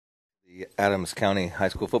The Adams County High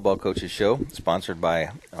School Football Coaches Show, sponsored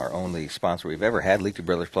by our only sponsor we've ever had, Leakey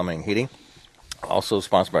Brothers Plumbing and Heating. Also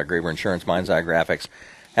sponsored by Graber Insurance, Mind's Eye Graphics,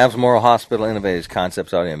 Adams Memorial Hospital, Innovative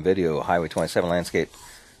Concepts Audio and Video, Highway 27 Landscape,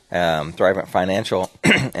 Thrivent Financial,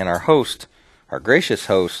 and our host, our gracious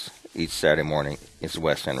host, each Saturday morning is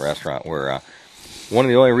West End Restaurant, where one of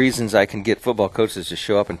the only reasons I can get football coaches to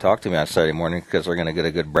show up and talk to me on Saturday morning because they're going to get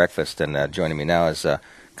a good breakfast. And joining me now is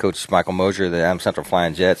Coach Michael Mosier of the Adams Central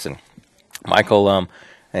Flying Jets. And Michael,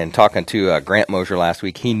 and talking to Grant Mosier last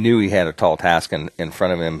week, he knew he had a tall task in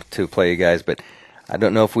front of him to play you guys, but I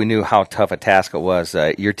don't know if we knew how tough a task it was.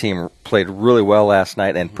 Your team played really well last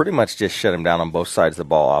night and pretty much just shut him down on both sides of the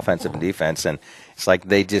ball, offensive and defense, and it's like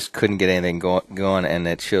they just couldn't get anything going, and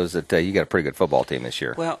it shows that you got a pretty good football team this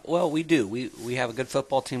year. Well, we do. We have a good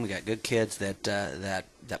football team. We got good kids that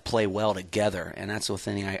play well together, and that's the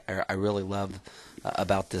thing I really love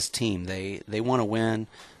about this team. They want to win.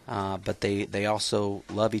 But they also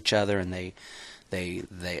love each other, and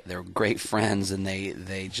they're great friends, and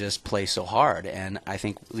they just play so hard. And I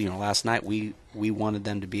think last night we wanted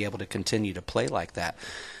them to be able to continue to play like that.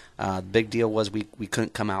 The big deal was we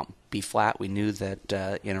couldn't come out and be flat. We knew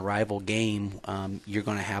that in a rival game you're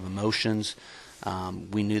going to have emotions.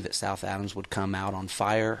 We knew that South Adams would come out on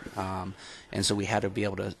fire, and so we had to be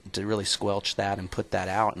able to really squelch that and put that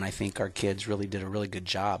out. And I think our kids really did a really good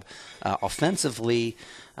job. Offensively,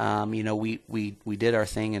 we did our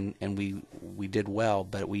thing and we did well,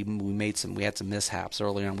 but we had some mishaps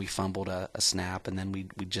early on. We fumbled a snap, and then we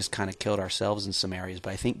just kind of killed ourselves in some areas.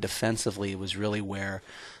 But I think defensively it was really where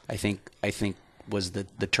I think was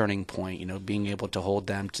the turning point. Being able to hold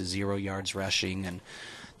them to 0 yards rushing, and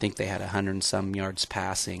I think they had 100 and some yards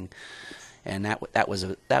passing, and that was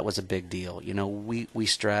a big deal. We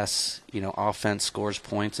stress offense scores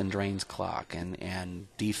points and drains clock, and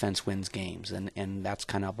defense wins games, and that's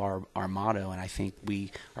kind of our motto. And I think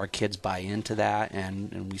our kids buy into that,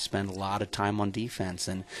 and we spend a lot of time on defense,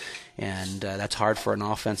 and that's hard for an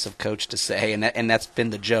offensive coach to say, and that's been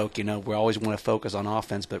the joke. We always want to focus on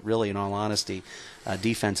offense, but really, in all honesty,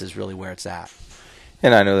 defense is really where it's at.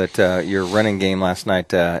 And I know that your running game last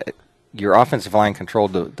night, your offensive line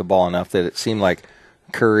controlled the ball enough that it seemed like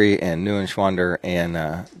Curry and Neuenschwander and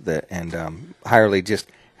Hirely just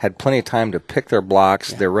had plenty of time to pick their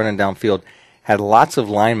blocks. Yeah. They're running downfield, had lots of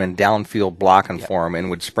linemen downfield blocking for them and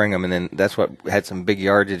would spring them, and then that's what had some big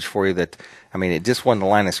yardage for you. It just wasn't the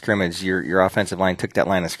line of scrimmage. Your offensive line took that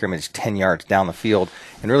line of scrimmage 10 yards down the field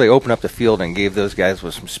and really opened up the field and gave those guys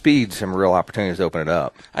with some speed some real opportunities to open it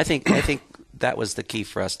up. I think that was the key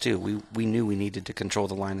for us too. We knew we needed to control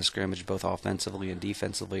the line of scrimmage both offensively and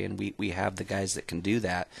defensively, and we have the guys that can do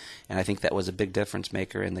that. And I think that was a big difference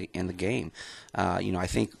maker in the game. I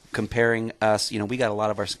think comparing us, we got a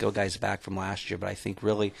lot of our skill guys back from last year, but I think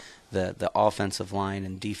really the offensive line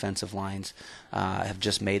and defensive lines have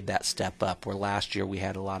just made that step up. Where last year we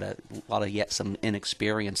had a lot of yet some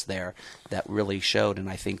inexperience there that really showed, and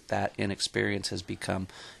I think that inexperience has become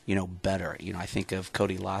better. I think of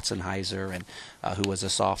Cody Lotzenheiser, and who was a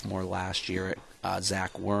sophomore last year.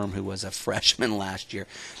 Zach Worm, who was a freshman last year.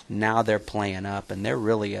 Now they're playing up, and they're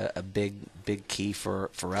really a big key for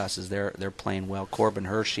us. Is they're playing well. Corbin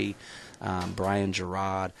Hershey, Brian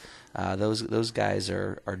Gerard, those guys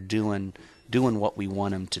are doing what we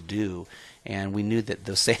want them to do. And we knew that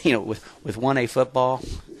with 1A football,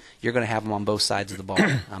 you're going to have them on both sides of the ball.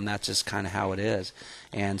 That's just kind of how it is.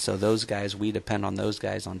 And so those guys, we depend on those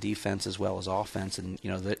guys on defense as well as offense, and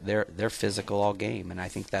they're physical all game. And I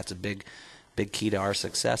think that's a big key to our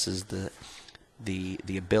success is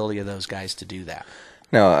the ability of those guys to do that.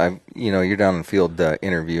 No, you're down in the field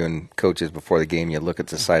interviewing coaches before the game. You look at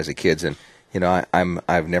the size of kids, and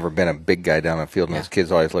I've never been a big guy down in the field, and those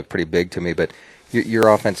kids always look pretty big to me. But your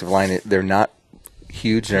offensive line, they're not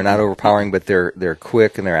huge, they're not overpowering, but they're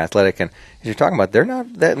quick and they're athletic. And as you're talking about, they're not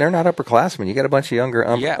upperclassmen. You got a bunch of younger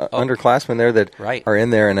underclassmen there that are in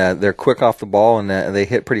there, and they're quick off the ball, and they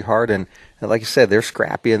hit pretty hard. And like you said, they're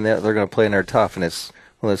scrappy, and they're going to play, and they're tough. And it's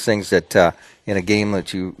one of those things that in a game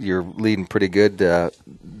that you're leading pretty good,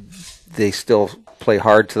 they still play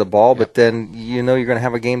hard to the ball, but then you're going to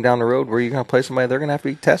have a game down the road where you're going to play somebody, they're going to have to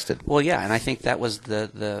be tested. Well, yeah, and I think that was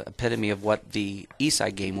the epitome of what the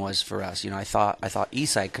Eastside game was for us. I thought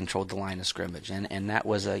Eastside controlled the line of scrimmage, and that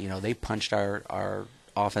was they punched our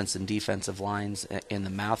offense and defensive lines in the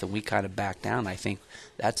mouth, and we kind of backed down. I think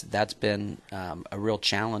that's been a real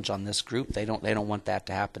challenge on this group. They don't want that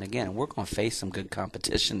to happen again. And we're going to face some good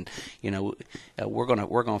competition. We're going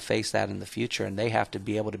to face that in the future, and they have to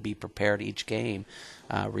be able to be prepared each game,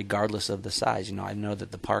 regardless of the size. I know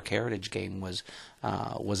that the Park Heritage game was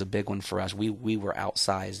a big one for us. We were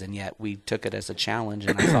outsized, and yet we took it as a challenge,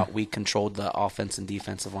 and I thought we controlled the offense and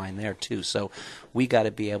defensive line there too. So we got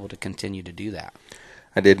to be able to continue to do that.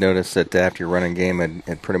 I did notice that after your running game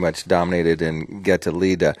had pretty much dominated and got to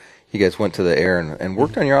lead, you guys went to the air and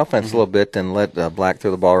worked on your offense a little bit and let Black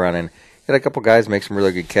throw the ball around, and had a couple guys make some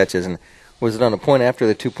really good catches. And was it on a point after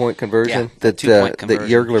the 2-point conversion that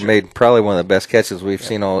Yergler made probably one of the best catches we've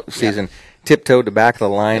seen all season? Tiptoed to back of the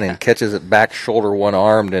line and catches it back shoulder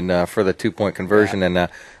one-armed and for the 2-point conversion. And,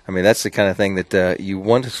 that's the kind of thing that you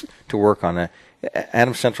want to work on.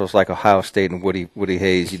 Adams Central is like Ohio State and Woody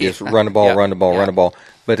Hayes. You just run the ball, run the ball, run the ball.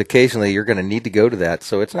 But occasionally you're going to need to go to that.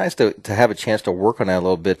 So it's nice to have a chance to work on that a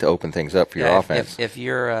little bit to open things up for your offense. If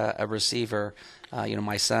you're a receiver,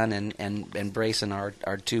 my son and Brayson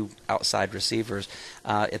are two outside receivers.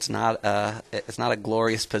 It's not a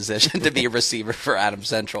glorious position to be a receiver for Adams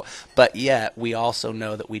Central, but yet we also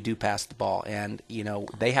know that we do pass the ball, and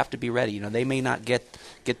they have to be ready. They may not get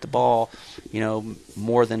the ball,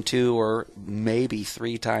 more than 2 or maybe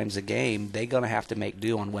 3 times a game. They're going to have to make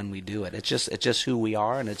do on when we do it. It's just who we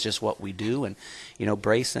are, and it's just what we do. And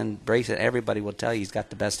Brayson, everybody will tell you he's got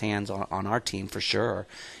the best hands on our team for sure,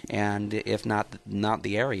 and if not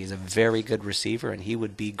the area, he's a very good receiver, and he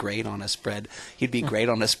would be great on a spread. He'd be great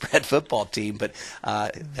on a spread football team, but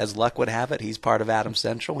as luck would have it, he's part of Adams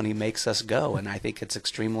Central, and he makes us go, and I think it's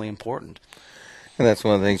extremely important. And that's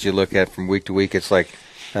one of the things you look at from week to week. It's like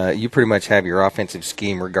you pretty much have your offensive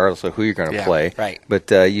scheme regardless of who you're going to play. Right.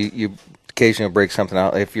 But you occasionally break something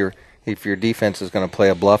out. If your defense is going to play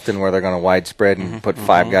a Bluffton where they're going to widespread and put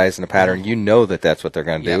 5 guys in a pattern, that's what they're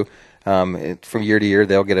going to do. From year to year,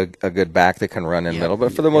 they'll get a good back that can run in the middle.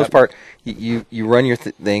 But for the most part, you run your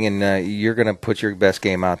thing, and you're going to put your best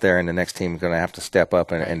game out there, and the next team is going to have to step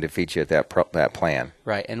up and defeat you at that plan.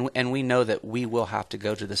 Right, and we know that we will have to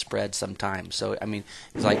go to the spread sometime. So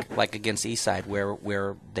it's like against Eastside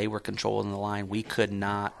where they were controlling the line, we could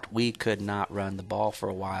not run the ball for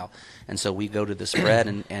a while, and so we go to the spread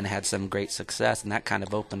and had some great success, and that kind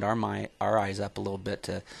of opened our eyes up a little bit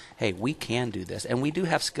to, hey, we can do this, and we do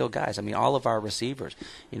have skilled guys. All of our receivers,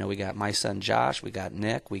 we got my son Josh, we got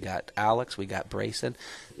Nick, we got Alex, we got Brayson.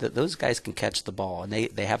 Those guys can catch the ball, and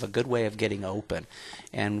they have a good way of getting open.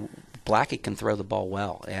 And Blackie can throw the ball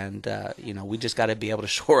well, and we just got to be able to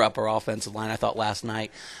shore up our offensive line. I thought last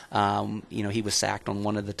night, he was sacked on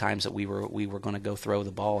one of the times that we were going to go throw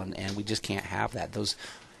the ball, and we just can't have that.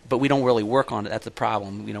 But we don't really work on it. That's the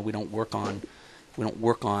problem. We don't work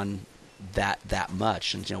on that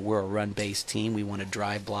much, and we're a run-based team. We want to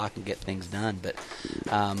drive, block, and get things done, but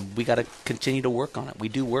we got to continue to work on it. We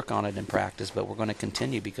do work on it in practice, but we're going to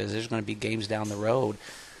continue because there's going to be games down the road.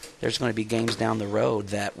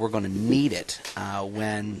 That we're going to need it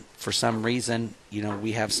when, for some reason,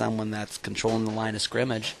 we have someone that's controlling the line of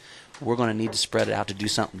scrimmage. We're going to need to spread it out to do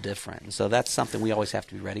something different. And so that's something we always have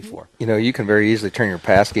to be ready for. You can very easily turn your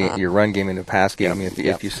pass game, your run game into a pass game.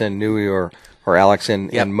 If you send Nui or Alex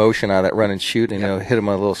in motion out of that run and shoot and hit them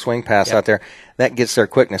with a little swing pass out there, that gets their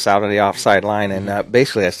quickness out of the offside line, and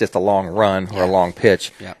basically that's just a long run or a long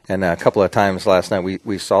pitch. And a couple of times last night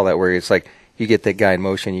we saw that where it's like you get that guy in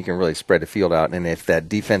motion, you can really spread the field out, and if that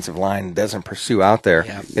defensive line doesn't pursue out there,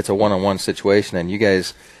 it's a one-on-one situation, and you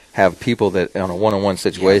guys have people that on a one-on-one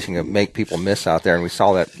situation can make people miss out there, and we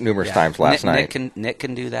saw that numerous times last night. Nick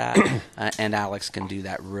can do that, and Alex can do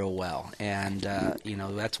that real well, and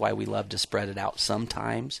that's why we love to spread it out.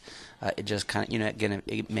 Sometimes it just kind of again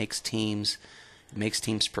it makes teams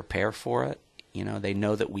prepare for it. They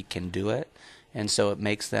know that we can do it, and so it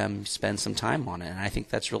makes them spend some time on it. And I think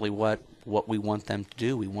that's really what we want them to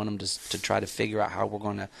do. We want them to try to figure out how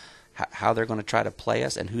they're going to try to play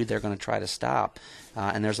us and who they're going to try to stop.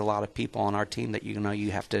 And there's a lot of people on our team that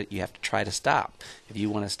you have to try to stop. If you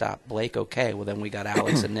want to stop Blake, okay, well then we got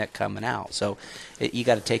Alex and Nick coming out. So you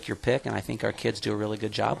got to take your pick, and I think our kids do a really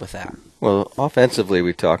good job with that. Well, offensively,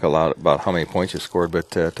 we talk a lot about how many points you scored,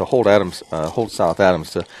 but to hold South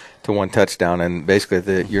Adams to one touchdown, and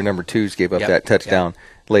basically your number twos gave up that touchdown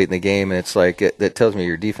late in the game, and it's like that tells me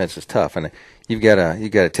your defense is tough. And you've got a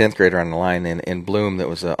 10th grader on the line in Bloom that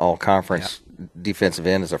was an all-conference defensive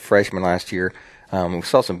end as a freshman last year. We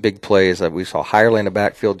saw some big plays. We saw Hirely in the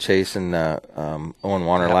backfield chasing Owen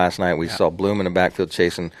Warner last night. We saw Bloom in the backfield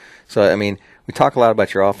chasing. So, we we talk a lot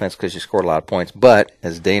about your offense because you scored a lot of points. But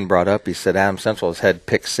as Dane brought up, he said Adams Central has had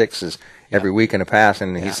pick sixes every week in the past,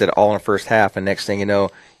 and he said all in the first half. And next thing you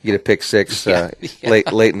know, you get a pick six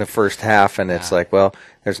late in the first half, and it's like, well,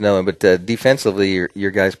 there's no one. But defensively,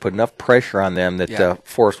 your guys put enough pressure on them that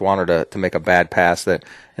forced Warner to make a bad pass, that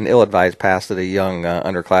an ill-advised pass that a young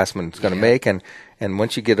underclassman is going to make. And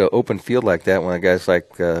once you get an open field like that, when a guys like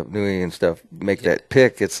Newey and stuff make that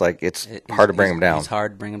pick, it's like it's hard to bring them down. It's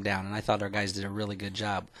hard to bring them down, and I thought our guys did a really good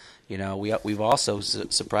job. You know, we've also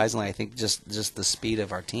surprisingly, I think just the speed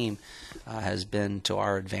of our team has been to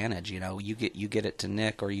our advantage. You know, you get it to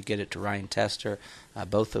Nick or you get it to Ryan Tester.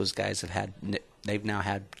 Both those guys they've now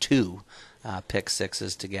had 2 pick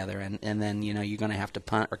sixes together, and then you know you're going to have to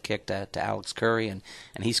punt or kick to Alex Curry, and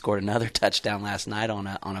he scored another touchdown last night on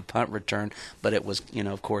a punt return, but it was, you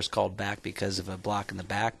know, of course called back because of a block in the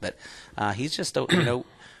back. But he's just, you know,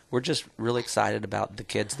 we're just really excited about the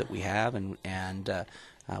kids that we have, and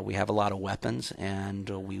we have a lot of weapons, and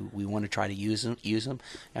we want to try to use them.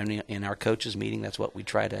 And in our coaches meeting, that's what we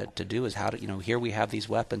try to do, is how to, you know, here we have these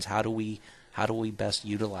weapons, how do we best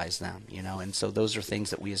utilize them, you know? And so those are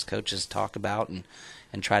things that we as coaches talk about and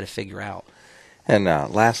try to figure out. And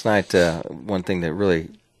last night, one thing that really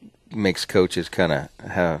makes coaches kind of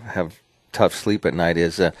have tough sleep at night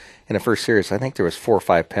is in the first series, I think there was 4 or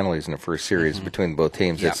 5 penalties in the first series between both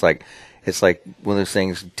teams. Yep. It's like one of those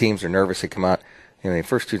things, teams are nervous, they come out. You know, the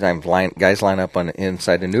first 2 times guys line up on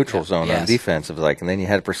inside the neutral zone on defensive, and then you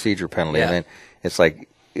had a procedure penalty, and then it's like,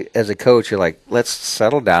 as a coach, you're like, let's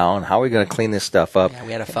settle down. How are we going to clean this stuff up? Yeah,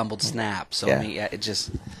 we had a fumbled snap, so I mean,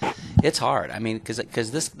 it's hard. I mean,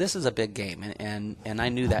 because this is a big game, and I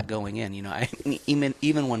knew that going in. You know,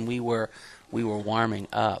 even when we were warming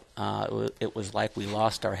up, it was like we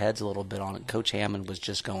lost our heads a little bit on it. Coach Hammond was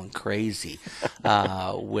just going crazy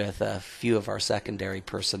with a few of our secondary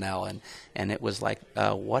personnel, and it was like,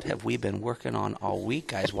 what have we been working on all week,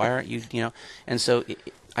 guys? Why aren't you, you know? And so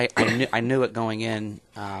I knew it going in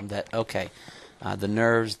that, okay, the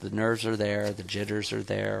nerves are there, the jitters are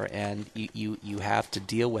there, and you have to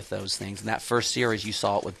deal with those things. And that first series, you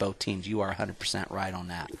saw it with both teams. You are 100% right on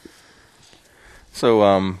that.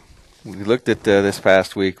 So we looked at this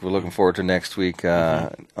past week. We're looking forward to next week.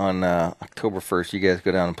 On October 1st, you guys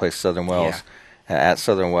go down and play Southern Wells at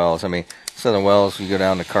Southern Wells. I mean, Southern Wells, you go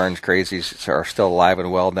down to Carnes Crazies, are still alive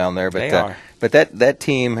and well down there. But they are. But that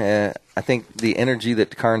team, I think the energy that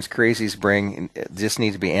the Carnes Crazies bring just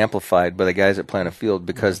needs to be amplified by the guys that play on the field,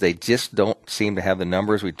 because they just don't seem to have the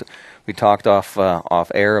numbers. We talked off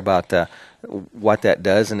air about what that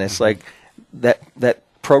does, and it's like that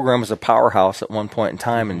program is a powerhouse at one point in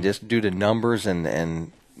time, and just due to numbers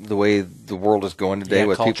and the way the world is going today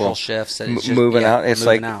with people shifts, moving out,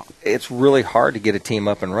 it's really hard to get a team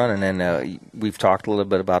up and running. And we've talked a little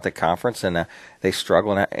bit about the conference, and they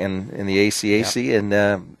struggle in the ACAC,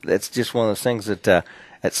 and it's just one of those things that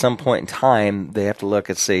at some point in time they have to look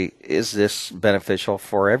and say, is this beneficial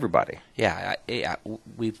for everybody? Yeah,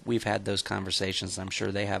 we've had those conversations. I'm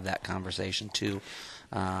sure they have that conversation too.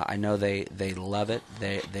 I know they love it.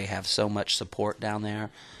 They have so much support down there.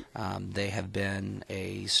 They have been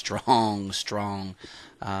a strong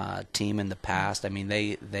team in the past. I mean,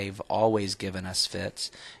 they've always given us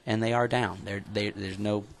fits, and they are down. There's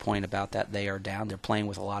no point about that. They are down. They're playing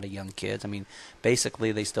with a lot of young kids. I mean,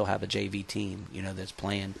 basically they still have a JV team, you know, that's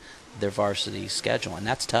playing their varsity schedule, and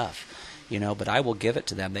that's tough. You know, but I will give it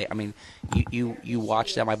to them. You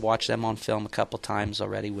watch them. I've watched them on film a couple times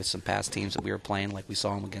already with some past teams that we were playing, like we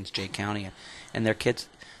saw them against Jay County, and their kids.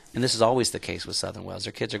 And this is always the case with Southern Wells.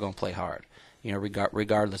 Their kids are going to play hard. You know,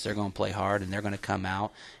 regardless, they're going to play hard, and they're going to come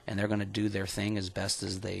out and they're going to do their thing as best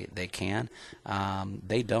as they can.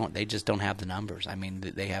 They just don't have the numbers. I mean,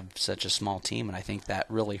 they have such a small team, and I think that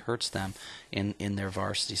really hurts them in their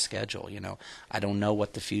varsity schedule. You know, I don't know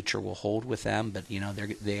what the future will hold with them, but you know,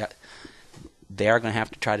 they are going to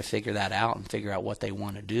have to try to figure that out and figure out what they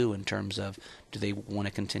want to do in terms of, do they want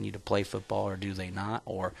to continue to play football or do they not,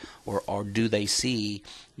 or do they see,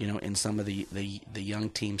 you know, in some of the young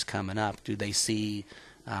teams coming up, do they see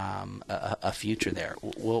a future there?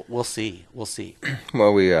 We'll see.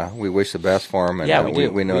 Well, we wish the best for them, and we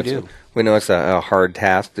do. We know it's a hard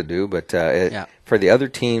task to do, but for the other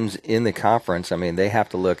teams in the conference, I mean, they have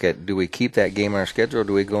to look at, do we keep that game on our schedule, or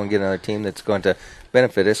do we go and get another team that's going to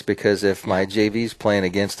benefit us? Because if my JV's playing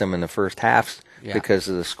against them in the first half because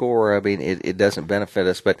of the score, I mean, it doesn't benefit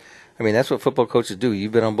us. But I mean, that's what football coaches do.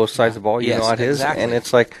 You've been on both sides of the ball. You know how it is, and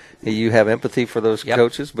it's like you have empathy for those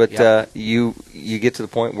coaches, but you get to the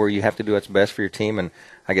point where you have to do what's best for your team. And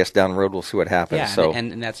I guess down the road we'll see what happens. Yeah, So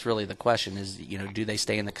and that's really the question is, do they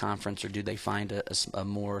stay in the conference or do they find a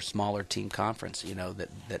more smaller team conference,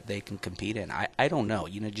 that they can compete in? I don't know.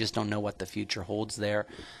 Just don't know what the future holds there.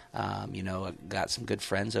 I've got some good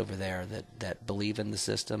friends over there that believe in the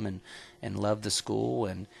system and love the school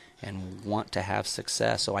and want to have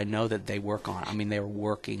success. So I know that they work on it. I mean, they're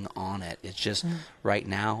working on it. It's just right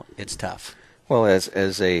now it's tough. Well,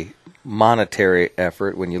 as a monetary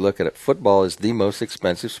effort, when you look at it, football is the most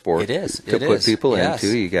expensive sport to put people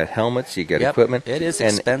into. You got helmets, you got equipment. It is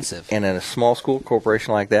expensive. And in a small school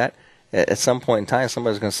corporation like that, at some point in time,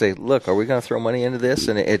 somebody's going to say, look, are we going to throw money into this?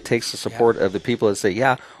 And it takes the support of the people that say,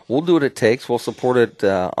 yeah, we'll do what it takes. We'll support it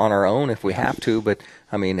on our own if we have to. But,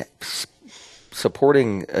 I mean,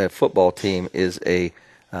 supporting a football team is a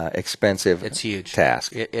expensive it's huge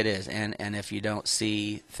task. It is, and if you don't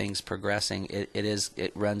see things progressing,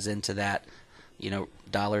 it runs into that,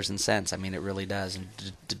 dollars and cents. I mean, it really does, and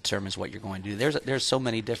determines what you're going to do. There's so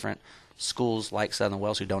many different schools like Southern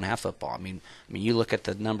Wells who don't have football. I mean, you look at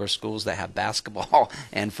the number of schools that have basketball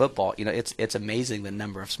and football. It's amazing the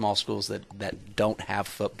number of small schools that don't have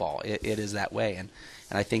football. It is that way, and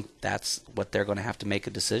I think that's what they're going to have to make a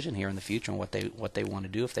decision here in the future on what they want to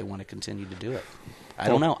do if they want to continue to do it. I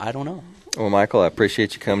don't know. Well, Michael, I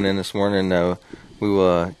appreciate you coming in this morning. We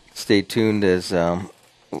will stay tuned as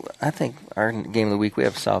I think our game of the week, we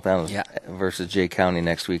have South Adams versus Jay County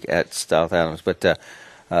next week at South Adams. But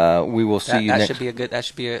we will see you next. That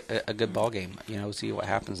should be a good ball game. We'll see what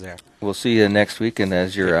happens there. We'll see you next week. And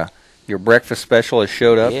as your breakfast special has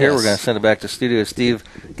showed up here, we're going to send it back to studio. Steve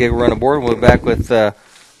Giggle run aboard. We'll be back with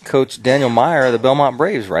Coach Daniel Meyer of the Belmont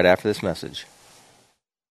Braves right after this message.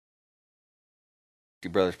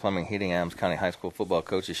 Brothers Plumbing, Heating, Adams County High School Football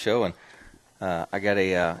Coaches Show, and I got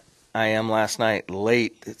a IM last night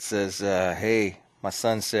late. It says, "Hey, my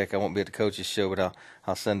son's sick. I won't be at the coaches show, but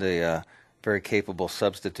I'll send a very capable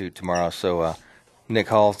substitute tomorrow." So Nick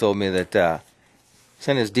Hall told me that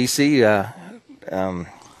sent his DC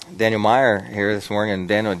Daniel Meyer here this morning, and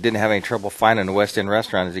Daniel didn't have any trouble finding a West End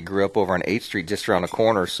restaurant as he grew up over on 8th Street, just around the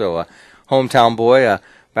corner. So hometown boy.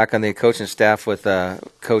 Back on the coaching staff with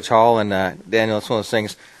Coach Hall and Daniel. It's one of those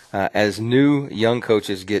things. As new young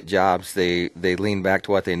coaches get jobs, they lean back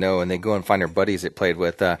to what they know and they go and find their buddies that played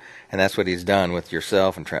with, and that's what he's done with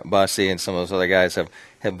yourself and Trent Bussey and some of those other guys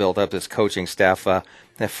have built up this coaching staff.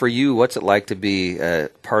 For you, what's it like to be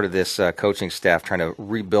part of this coaching staff trying to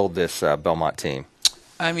rebuild this Belmont team?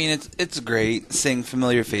 I mean, it's great seeing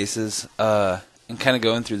familiar faces and kind of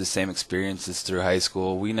going through the same experiences through high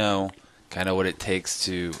school. We know kind of what it takes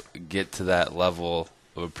to get to that level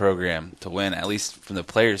of a program to win, at least from the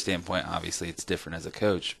player standpoint. Obviously, it's different as a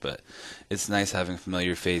coach, but it's nice having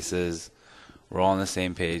familiar faces. We're all on the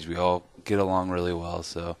same page. We all get along really well,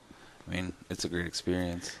 so, I mean, it's a great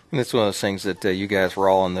experience. And it's one of those things that you guys were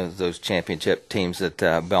all on those championship teams that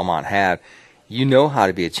Belmont had. You know how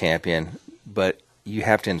to be a champion, but you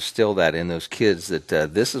have to instill that in those kids that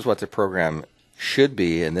this is what the program should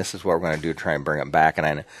be, and this is what we're going to do to try and bring it back.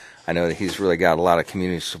 And I know that he's really got a lot of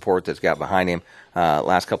community support that's got behind him.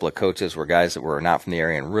 Last couple of coaches were guys that were not from the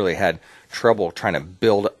area and really had trouble trying to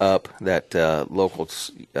build up that local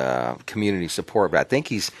community support. But I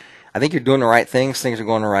think you're doing the right things. Things are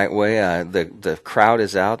going the right way. The crowd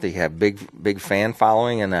is out. They have big fan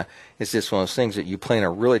following, and it's just one of those things that you play in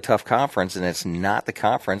a really tough conference, and it's not the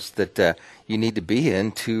conference that you need to be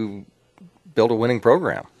in to build a winning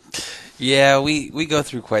program. Yeah, we go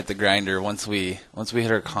through quite the grinder once we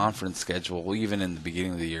hit our conference schedule, even in the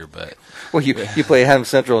beginning of the year. But you play Adams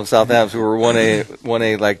Central and South Adams, who were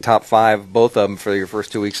 1A like top 5, both of them for your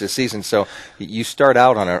first 2 weeks of the season. So you start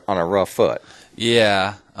out on a rough foot.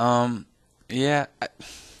 Yeah,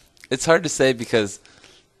 it's hard to say because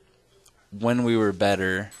when we were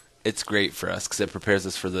better, it's great for us because it prepares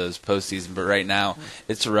us for those postseason. But right now,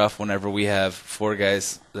 it's rough whenever we have 4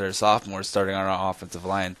 guys that are sophomores starting on our offensive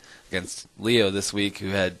line against Leo this week, who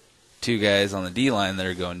had 2 guys on the D line that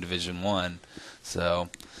are going Division I. So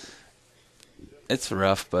it's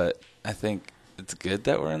rough, but I think it's good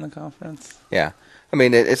that we're in the conference. Yeah, I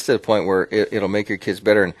mean it's to the point where it'll make your kids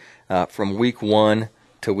better. And from week 1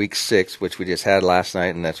 to week 6, which we just had last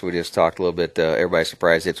night, and that's what we just talked a little bit. Everybody's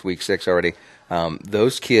surprised it's week 6 already.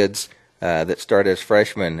 Those kids that started as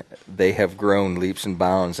freshmen, they have grown leaps and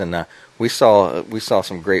bounds, and we saw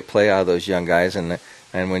some great play out of those young guys.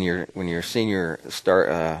 And when your senior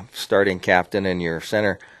starting captain and your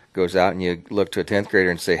center goes out and you look to a 10th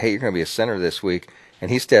grader and say, "Hey, you're going to be a center this week,"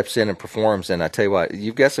 and he steps in and performs, and I tell you what,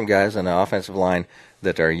 you've got some guys on the offensive line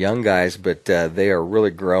that are young guys, but they are really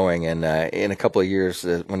growing. And in a couple of years,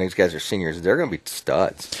 when these guys are seniors, they're going to be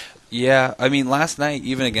studs. Yeah, I mean, last night,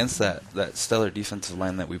 even against that stellar defensive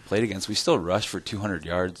line that we played against, we still rushed for 200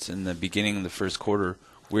 yards in the beginning of the first quarter.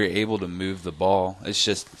 We were able to move the ball. It's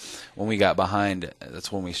just when we got behind,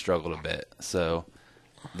 that's when we struggled a bit. So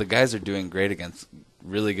the guys are doing great against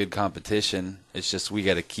really good competition. It's just we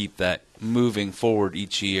got to keep that moving forward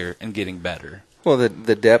each year and getting better. Well,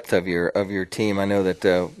 the depth of your team. I know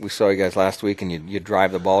that we saw you guys last week, and you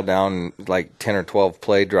drive the ball down like 10 or 12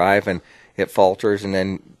 play drive, and it falters, and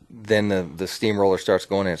then the steamroller starts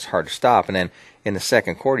going, and it's hard to stop. And then in the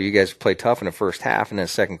second quarter, you guys play tough in the first half, and in the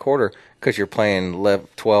second quarter, because you're playing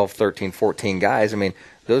 12, 13, 14 guys, I mean,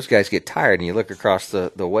 those guys get tired, and you look across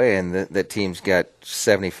the way, and that team's got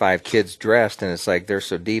 75 kids dressed, and it's like they're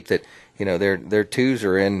so deep that, you know, their twos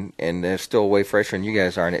are in, and they're still way fresher than you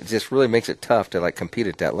guys are, and it just really makes it tough to like compete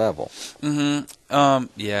at that level.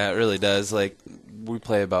 Yeah, it really does. Like, we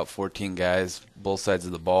play about 14 guys, both sides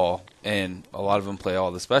of the ball, and a lot of them play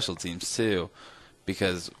all the special teams too,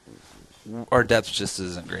 because our depth just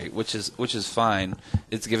isn't great, which is fine.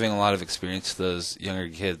 It's giving a lot of experience to those younger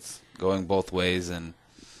kids, going both ways, and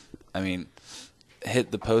I mean,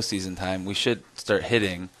 hit the postseason time, we should start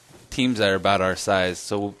hitting teams that are about our size.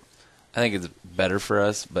 So I think it's better for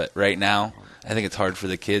us, but right now I think it's hard for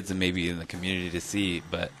the kids and maybe in the community to see.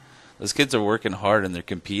 But those kids are working hard and they're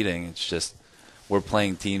competing. It's just we're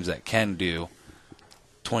playing teams that can do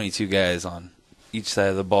 22 guys on each side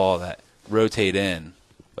of the ball that rotate in.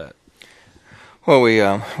 But well,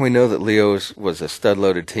 we know that Leo's was a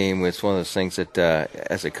stud-loaded team. It's one of those things that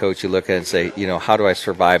as a coach you look at and say, you know, how do I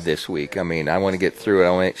survive this week? I mean, I want to get through it.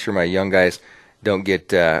 I want to make sure my young guys don't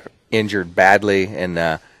get injured badly,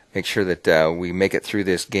 and make sure that we make it through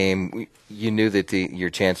this game. You knew that your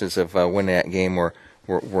chances of winning that game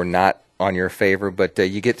were not on your favor, but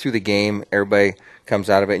you get through the game, everybody comes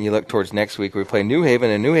out of it, and you look towards next week. We play New Haven,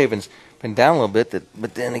 and New Haven's been down a little bit,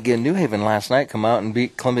 but then again, New Haven last night come out and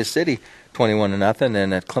beat Columbia City 21-0,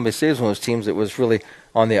 and Columbia City was one of those teams that was really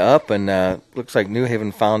on the up, and looks like New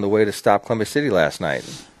Haven found a way to stop Columbia City last night.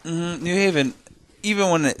 Mm-hmm. New Haven, even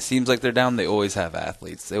when it seems like they're down, they always have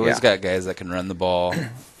athletes. They always got guys that can run the ball.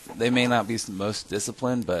 They may not be the most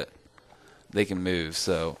disciplined, but they can move.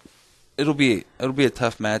 So it'll be a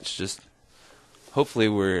tough match. Just hopefully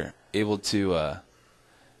we're able to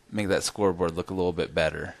make that scoreboard look a little bit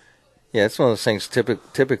better. Yeah, it's one of those things.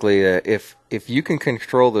 Typically, if you can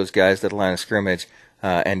control those guys at the line of scrimmage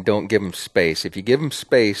and don't give them space, if you give them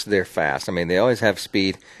space, they're fast. I mean, they always have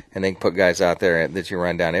speed, and they can put guys out there that you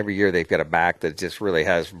run down. Every year they've got a back that just really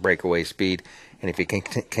has breakaway speed, and if you can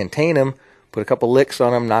contain them, put a couple licks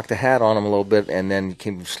on them, knock the hat on them a little bit, and then you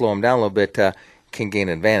can slow them down a little bit, can gain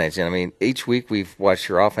advantage. And I mean, each week we've watched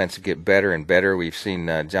your offense get better and better. We've seen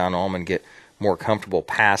John Allman get more comfortable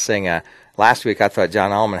passing. Last week I thought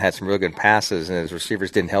John Allman had some real good passes, and his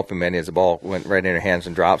receivers didn't help him any as the ball went right in their hands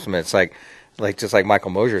and drops them. It's like just like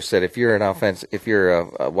Michael Mosier said, if you're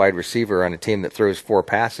a wide receiver on a team that throws 4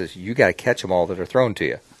 passes, you got to catch them all that are thrown to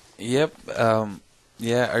you. Yep.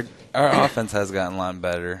 Yeah, our offense has gotten a lot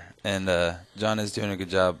better, and John is doing a good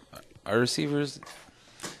job. Our receivers,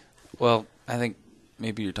 well, I think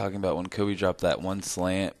maybe you're talking about when Kobe dropped that one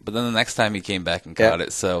slant, but then the next time he came back and caught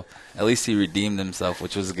it, so at least he redeemed himself,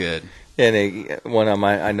 which was good. And one of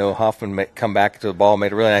my, I know Hoffman come back to the ball,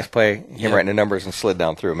 made a really nice play, him right in the numbers, and slid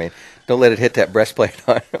down through. I mean, don't let it hit that breastplate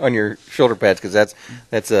on your shoulder pads, because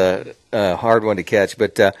that's a hard one to catch.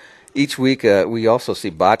 But each week we also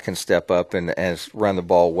see Botkin step up and run the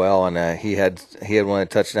ball well, and he had one of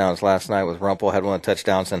the touchdowns last night with Rumpel, had one of the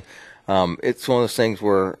touchdowns, and it's one of those things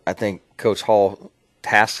where I think Coach Hall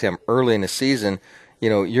tasked him early in the season. You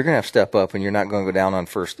know, you're going to have to step up, and you're not going to go down on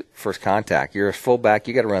first contact. You're a fullback.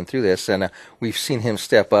 You got to run through this, and we've seen him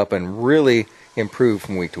step up and really improve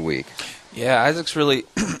from week to week. Yeah, Isaac's really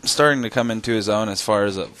starting to come into his own as far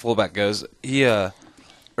as a fullback goes. He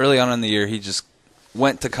early on in the year, he just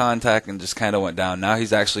went to contact and just kind of went down. Now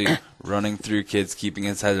he's actually running through kids, keeping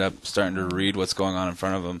his head up, starting to read what's going on in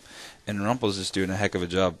front of him. And Rumpel's just doing a heck of a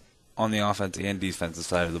job on the offensive and defensive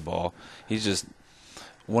side of the ball. He's just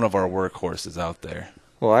one of our workhorses out there.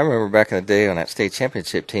 Well, I remember back in the day on that state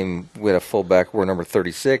championship team, we had a fullback, wore number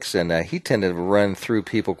 36, and he tended to run through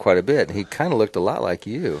people quite a bit. He kind of looked a lot like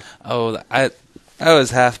you. Oh, I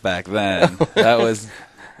was halfback then. That was,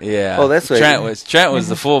 yeah. Oh, that's right. Trent was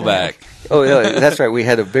the fullback. Oh, yeah, that's right. We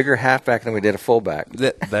had a bigger halfback than we did a fullback.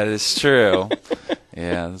 That is true.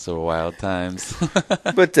 Yeah, those were wild times.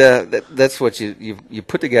 But that's what you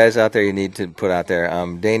put the guys out there you need to put out there.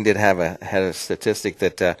 Dane did had a statistic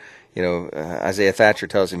that Isaiah Thatcher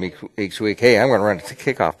tells him each week, "Hey, I'm going to run a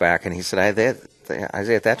kickoff back," and he said,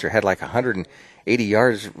 Isaiah Thatcher had like 180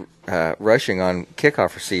 yards rushing on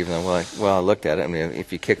kickoff receiving. Well, I looked at it. I mean,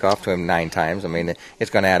 if you kick off to him 9 times, I mean,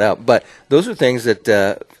 it's going to add up. But those are things that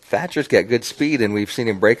Thatcher's got good speed, and we've seen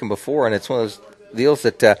him break them before, and it's one of those deals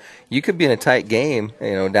that you could be in a tight game,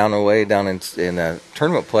 down in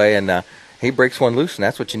tournament play, and he breaks one loose, and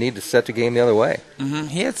that's what you need to set the game the other way. Mm-hmm.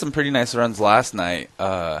 He had some pretty nice runs last night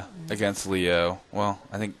against Leo. Well,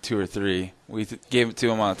 I think 2 or 3. We gave it to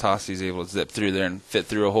him on a toss. He's able to zip through there and fit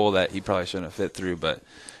through a hole that he probably shouldn't have fit through. But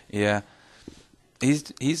yeah,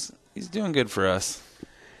 he's doing good for us.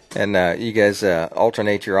 And you guys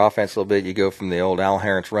alternate your offense a little bit. You go from the old Al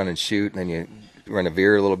Harris run and shoot, and then you run a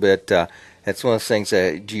veer a little bit. That's one of those things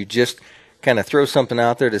that do you just kind of throw something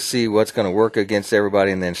out there to see what's going to work against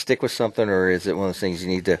everybody and then stick with something, or is it one of those things you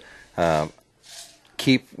need to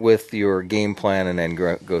keep with your game plan and then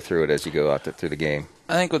go through it as you go out through the game?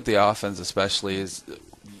 I think with the offense especially is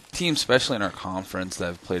teams, especially in our conference that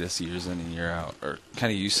have played us years in and year out, are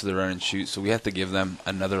kind of used to the run and shoot, so we have to give them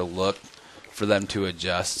another look for them to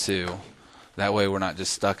adjust to. That way we're not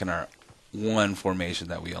just stuck in our one formation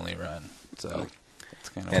that we only run. So it's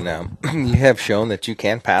kind of you have shown that you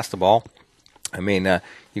can pass the ball. I mean,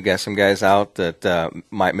 you've got some guys out that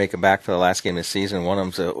might make it back for the last game of the season. One of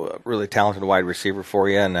them's a really talented wide receiver for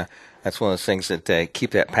you, and that's one of those things that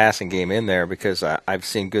keep that passing game in there because I've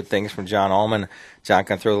seen good things from John Allman. John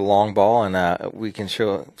can throw the long ball, and we can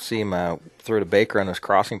see him throw to Baker on those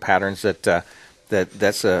crossing patterns.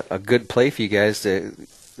 That's a good play for you guys.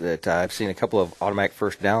 That I've seen a couple of automatic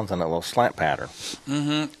first downs on that little slant pattern.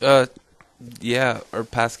 Mm-hmm. Yeah, our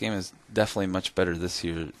pass game is definitely much better this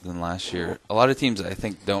year than last year. A lot of teams, I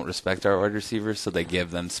think, don't respect our wide receivers, so they give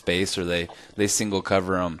them space or they single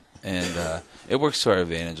cover them, and it works to our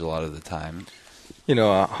advantage a lot of the time.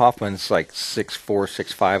 Hoffman's like 6'4",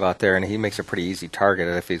 6'5" out there, and he makes a pretty easy target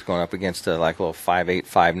if he's going up against a little 5'8",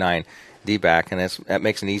 5'9" D-back, and that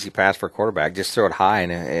makes an easy pass for a quarterback. Just throw it high,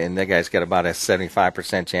 and that guy's got about a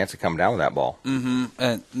 75% chance of coming down with that ball. Mm-hmm.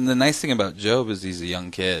 And the nice thing about Job is he's a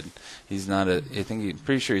young kid. He's not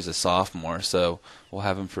pretty sure he's a sophomore, so we'll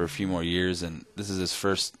have him for a few more years, and this is his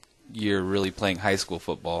first year really playing high school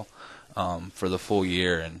football for the full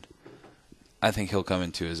year, and I think he'll come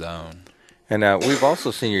into his own. And we've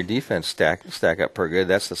also seen your defense stack up pretty good.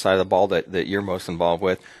 That's the side of the ball that you're most involved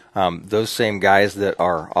with. Those same guys that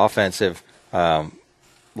are offensive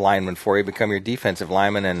linemen for you become your defensive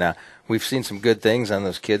linemen, and we've seen some good things on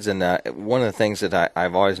those kids. And one of the things that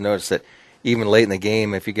I've always noticed that even late in the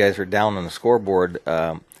game, if you guys are down on the scoreboard,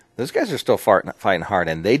 those guys are still fighting hard,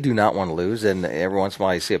 and they do not want to lose. And every once in a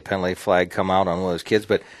while you see a penalty flag come out on one of those kids,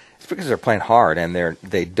 but it's because they're playing hard, and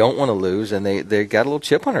they don't want to lose, and they got a little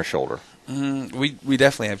chip on their shoulder. Mm-hmm. We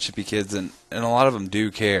definitely have chippy kids, and a lot of them do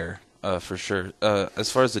care, for sure.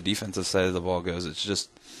 As far as the defensive side of the ball goes,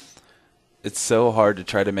 it's so hard to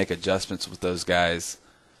try to make adjustments with those guys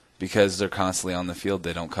because they're constantly on the field.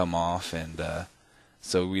 They don't come off, and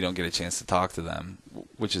so we don't get a chance to talk to them,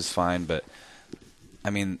 which is fine. But,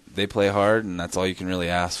 I mean, they play hard, and that's all you can really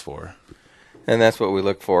ask for. And that's what we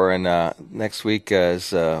look for. And next week,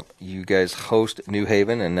 as you guys host New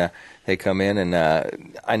Haven, and they come in, and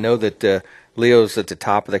I know that Leo's at the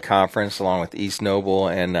top of the conference, along with East Noble,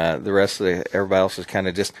 and the rest of everybody else is kind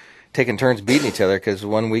of just taking turns beating each other. Because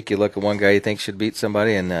one week you look at one guy you think should beat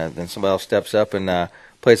somebody, and then somebody else steps up and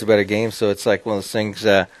plays a better game. So it's like one of those things.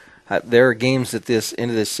 There are games at this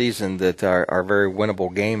end of this season that are very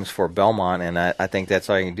winnable games for Belmont, and I think that's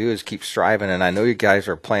all you can do is keep striving. And I know you guys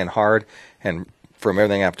are playing hard. And from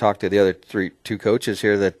everything I've talked to the other two coaches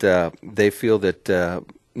here, that they feel that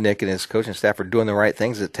Nick and his coaching staff are doing the right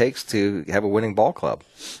things it takes to have a winning ball club.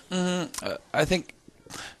 Mm-hmm. I think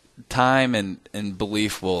time and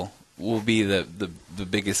belief will be the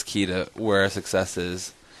biggest key to where our success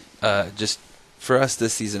is. Just for us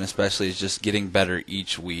this season especially is just getting better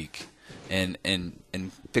each week and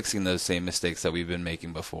fixing those same mistakes that we've been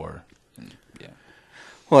making before.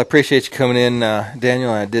 Well, I appreciate you coming in, Daniel.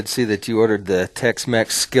 I did see that you ordered the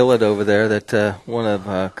Tex-Mex skillet over there. That one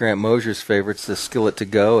of Grant Mosier's favorites, the skillet to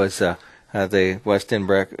go, as the West End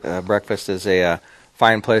breakfast is a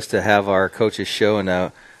fine place to have our coaches show. And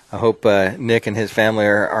I hope Nick and his family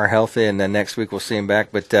are healthy, and then next week we'll see him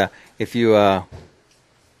back. But if you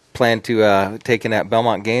plan to take in that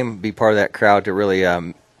Belmont game, be part of that crowd to really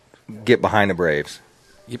get behind the Braves.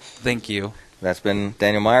 Yep. Thank you. That's been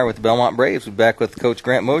Daniel Meyer with the Belmont Braves. We'll be back with Coach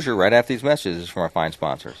Grant Mosier right after these messages from our fine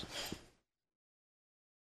sponsors.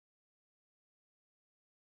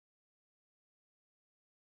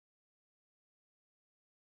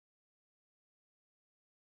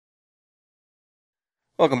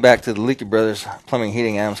 Welcome back to the Leakey Brothers Plumbing,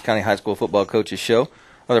 Heating, Adams County High School Football Coaches Show.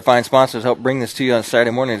 Other fine sponsors help bring this to you on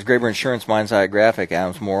Saturday morning is Graber Insurance, Mind's Eye Graphic,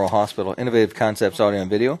 Adams Memorial Hospital, Innovative Concepts Audio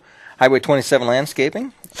and Video, Highway 27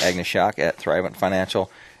 Landscaping, Agnes Shock at Thrivent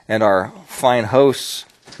Financial, and our fine hosts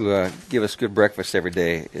who give us good breakfast every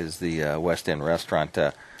day is the West End Restaurant.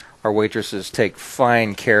 Our waitresses take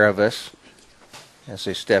fine care of us as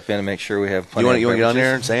they step in and make sure we have plenty of You want to get on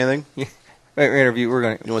there and say anything? Yeah. Interview. We're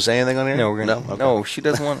going. You want to say anything on here? No, we're going. No, okay. No, she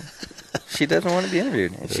doesn't want. She doesn't want to be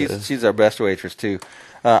interviewed. And she's our best waitress too.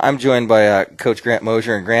 I'm joined by Coach Grant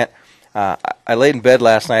Mosier. And Grant, I laid in bed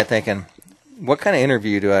last night thinking, what kind of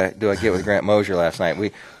interview do I get with Grant Mosier last night?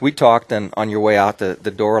 We talked, and on your way out the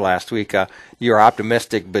door last week, you were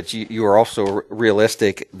optimistic, but you were also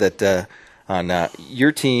realistic that on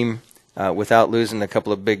your team, without losing a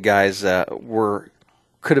couple of big guys,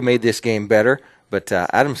 could have made this game better. But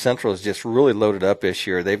Adams Central is just really loaded up this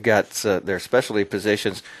year. They've got their specialty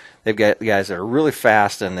positions. They've got guys that are really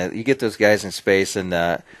fast, and you get those guys in space. And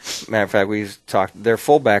matter of fact, we talked. Their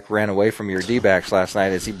fullback ran away from your D-backs last night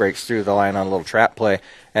as he breaks through the line on a little trap play,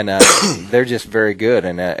 and they're just very good.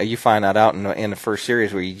 And you find that out in the first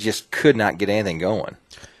series where you just could not get anything going.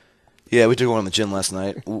 Yeah, we took one on the chin last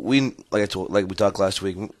night. We like we talked last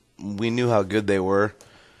week. We knew how good they were.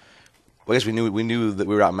 Well, I guess we knew that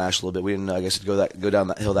we were outmatched a little bit. We didn't, I guess, go down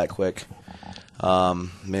that hill that quick.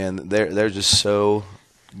 Man, they're just so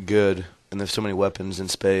good, and there's so many weapons in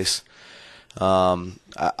space. I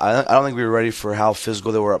don't think we were ready for how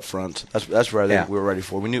physical they were up front. That's what I think we were ready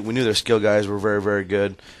for. We knew their skill guys were very, very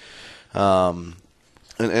good. And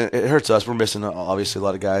it hurts us. We're missing obviously a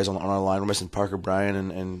lot of guys on our line. We're missing Parker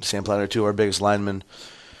Bryan and Sam Platter, two of our biggest linemen.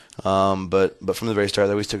 But from the very start,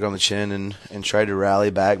 they always took it on the chin and tried to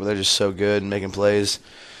rally back. But they're just so good and making plays.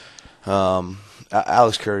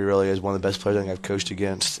 Alex Curry really is one of the best players I think I've coached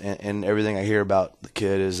against, and everything I hear about the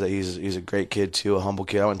kid is that he's a great kid too, a humble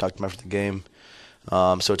kid. I went and talked to him after the game,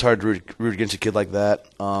 so it's hard to root against a kid like that.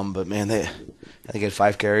 But man, I think he had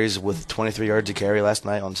 5 carries with 23 yards a carry last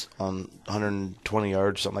night on 120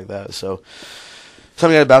 yards, something like that. So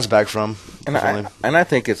something to bounce back from. And I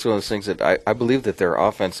think it's one of those things that I believe that their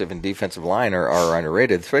offensive and defensive line are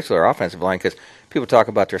underrated, especially their offensive line, because people talk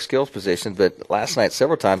about their skills positions, but last night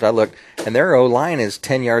several times I looked, and their O-line is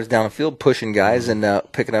 10 yards down the field pushing guys and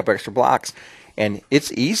picking up extra blocks. And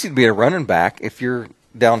it's easy to be a running back if you're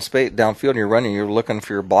downfield and you're running, you're looking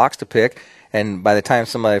for your blocks to pick, and by the time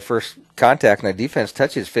somebody first contact and the defense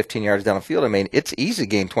touches 15 yards down the field, I mean, it's easy to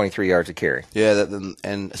gain 23 yards of carry. Yeah,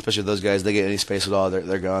 and especially those guys, they get any space at all,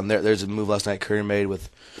 they're gone. There's a move last night Curry made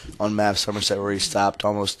on Matt Somerset where he stopped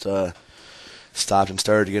and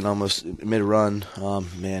started to get almost mid-run.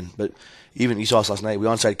 Man, but even you saw us last night, we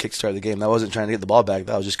onside kick start the game. That wasn't trying to get the ball back.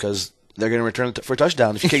 That was just because they're going to return for a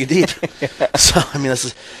touchdown if you kick it deep. So, I mean,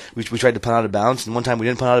 we tried to punt out of bounds, and one time we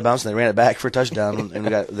didn't punt out of bounds, and they ran it back for a touchdown, and they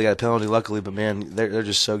got a penalty, luckily. But, man, they're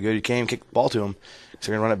just so good. You can't even kick the ball to them.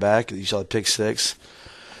 So they're going to run it back. You saw the pick six.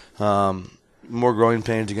 More growing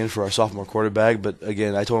pains again for our sophomore quarterback. But,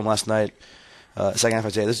 again, I told him last night, second half, I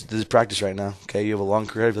say, this is practice right now. Okay, you have a long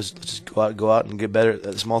career. Let's just go out and get better at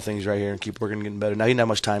the small things right here and keep working and getting better. Now, he didn't have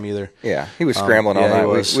much time either. Yeah, he was scrambling all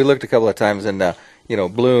night. We looked a couple of times, and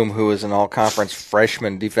Bloom, who was an all-conference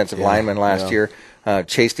freshman defensive lineman last year,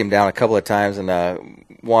 chased him down a couple of times, and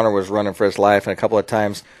Warner was running for his life, and a couple of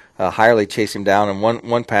times Hirely chased him down. And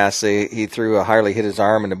one pass, he threw, Hirely hit his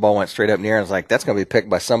arm, and the ball went straight up in the air. And I was like, that's going to be picked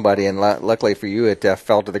by somebody. And luckily for you, it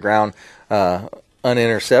fell to the ground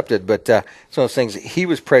unintercepted. But it's one of those things, he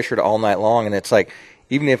was pressured all night long, and it's like,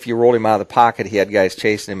 even if you rolled him out of the pocket, he had guys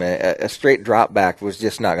chasing him. A straight drop back was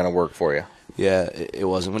just not going to work for you. Yeah, it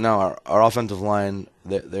wasn't. But now our offensive line,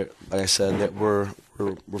 they're like I said, that we're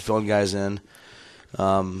filling guys in.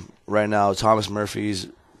 Right now, Thomas Murphy's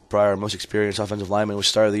probably our most experienced offensive lineman, which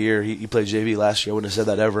started the year. He played JV last year. I wouldn't have said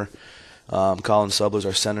that ever. Colin Subler's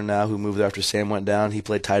our center now, who moved after Sam went down. He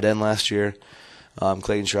played tight end last year.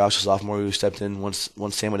 Clayton Strauss, a sophomore, who stepped in once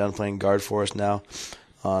Sam went down, playing guard for us now.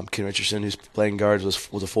 Ken Richardson, who's playing guards,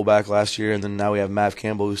 was a fullback last year, and then now we have Mav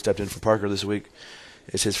Campbell, who stepped in for Parker this week.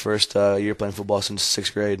 It's his first year playing football since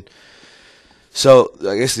 6th grade. So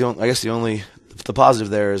I guess the positive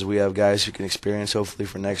there is we have guys who can experience hopefully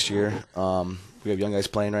for next year. We have young guys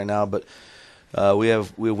playing right now, but we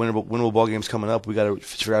have winnable ball games coming up. We got to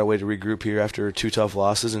figure out a way to regroup here after 2 tough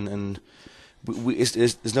losses, and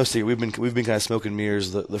there's no secret. We've been kind of smoke and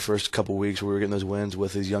mirrors the first couple weeks where we were getting those wins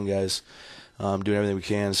with these young guys, doing everything we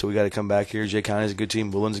can. So we got to come back here. Jay County is a good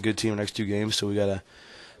team. Bullen's a good team. The next 2 games, so we got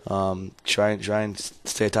to try and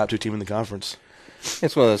stay a top 2 team in the conference.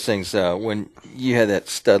 It's one of those things when you had that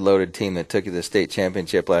stud-loaded team that took you to the state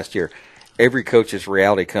championship last year. every coach's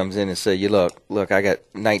reality comes in and say, "You look, I got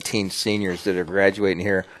 19 seniors that are graduating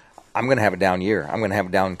here. I'm going to have a down year. I'm going to have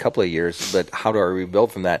a down couple of years, but how do I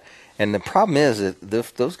rebuild from that?" And the problem is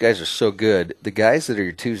that those guys are so good. The guys that are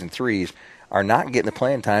your 2s and 3s are not getting the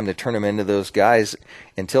playing time to turn them into those guys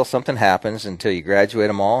until something happens, until you graduate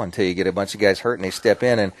them all, until you get a bunch of guys hurt and they step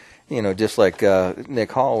in. And just like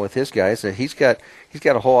Nick Hall with his guys, he's got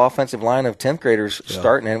a whole offensive line of 10th graders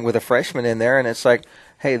starting and with a freshman in there, and it's like,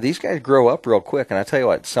 hey, these guys grow up real quick. And I tell you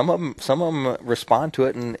what, some of them respond to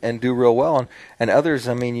it and do real well, and others,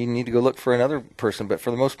 I mean, you need to go look for another person. But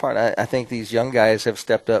for the most part, I think these young guys have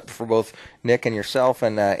stepped up for both Nick and yourself,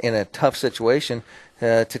 and in a tough situation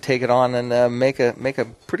to take it on and make a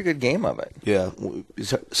pretty good game of it. Yeah, I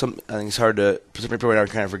think it's hard to. People right now are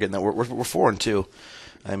kind of forgetting that we're 4-2.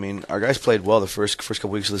 I mean, our guys played well the first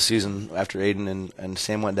couple weeks of the season after Aiden and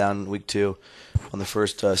Sam went down in week 2 on the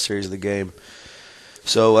first series of the game.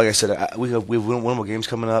 So, like I said, we have winnable games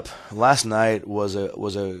coming up. Last night was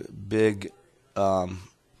a big,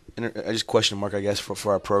 just question mark, I guess,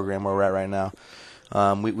 for our program where we're at right now.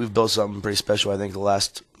 We've built something pretty special, I think, the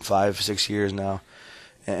last 5-6 years now,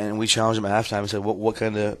 and we challenged them at halftime and said, what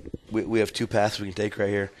kind of we have 2 paths we can take right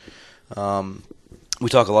here. We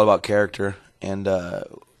talk a lot about character, and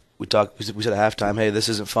we said at halftime, hey, this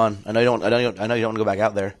isn't fun. I know you don't want to go back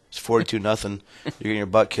out there. It's 42-0. You're getting your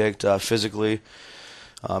butt kicked physically.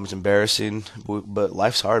 It's embarrassing, but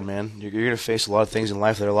life's hard, man. You're going to face a lot of things in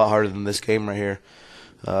life that are a lot harder than this game right here.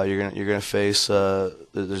 You're going to face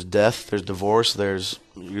there's death, there's divorce, you're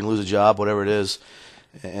going to lose a job, whatever it is,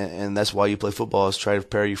 and that's why you play football, is try to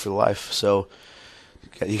prepare you for life. So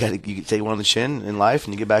you take one on the chin in life,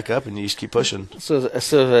 and you get back up, and you just keep pushing. So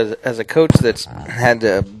as a coach that's had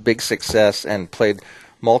a big success and played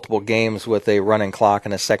multiple games with a running clock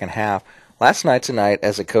in the second half, last night's a night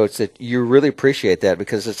as a coach that you really appreciate that,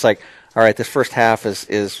 because it's like, all right, this first half is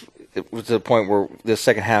it was to the point where this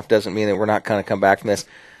second half doesn't mean that we're not going to come back from this.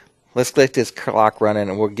 Let's get this clock running,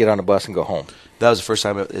 and we'll get on the bus and go home. That was the first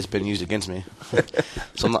time it's been used against me.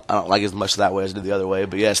 So I don't like it as much that way as I did the other way.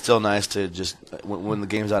 But, yeah, it's still nice to just, when the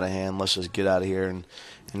game's out of hand, let's just get out of here and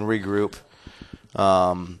regroup.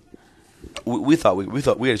 We thought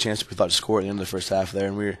we had a chance to score at the end of the first half there,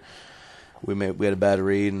 and we had a bad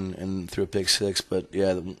read and threw a pick 6. But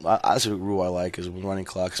yeah, that's a rule I like, is when running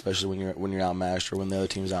clock, especially when you're outmatched or when the other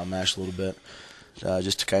team's outmatched a little bit,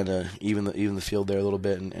 just to kind of even the field there a little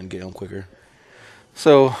bit and get home quicker.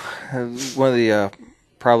 So one of the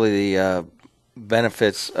probably the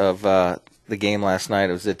benefits of the game last night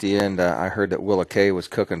was at the end. I heard that Willa K was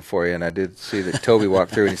cooking for you, and I did see that Toby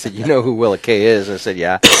walked through and he said, "You know who Willa K is?" I said,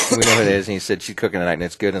 "Yeah, we know who it is." And he said, "She's cooking tonight, and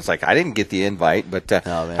it's good." And it's like, I didn't get the invite, but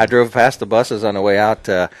I drove past the buses on the way out,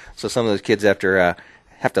 so some of those kids have to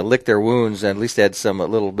lick their wounds and at least add a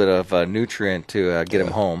little bit of nutrient to get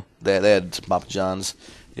them home. They had some Papa John's.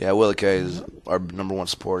 Yeah, Willa K is our number one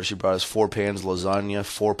supporter. She brought us 4 pans of lasagna,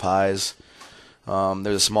 4 pies.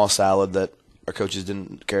 There's a small salad that our coaches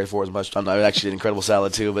didn't care for as much. I actually did an incredible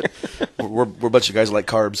salad too, but we're a bunch of guys that like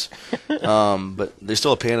carbs. But there's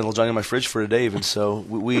still a pan of lasagna in my fridge for today, even. So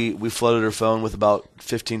we flooded her phone with about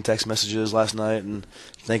 15 text messages last night and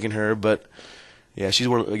thanking her. But yeah, she's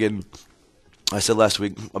one, again, I said last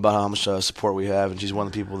week about how much support we have, and she's one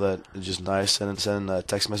of the people that is just nice, sending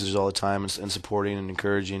text messages all the time and supporting and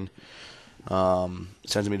encouraging.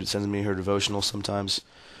 Sends me her devotional sometimes.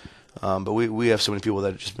 But we have so many people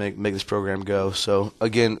that just make this program go. So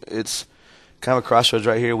again, it's kind of a crossroads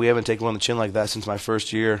right here. We haven't taken one on the chin like that since my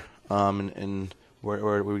first year, and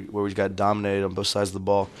where we got dominated on both sides of the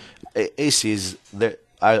ball. AC's,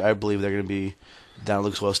 I believe they're going to be down at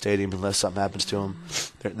Lucas Oil Stadium unless something happens to them.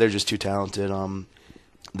 They're just too talented.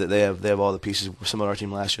 They have all the pieces similar to our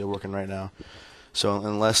team last year working right now. So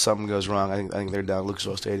unless something goes wrong, I think they're down at Lucas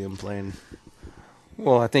Oil Stadium playing.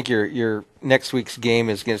 Well, I think your next week's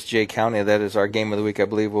game is against Jay County. That is our game of the week. I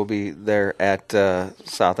believe we'll be there at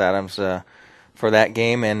South Adams for that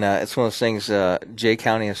game. And it's one of those things. Jay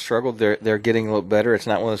County has struggled. They're getting a little better. It's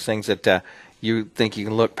not one of those things that you think you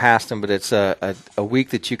can look past them, but it's a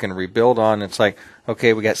week that you can rebuild on. It's like,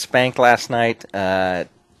 okay, we got spanked last night.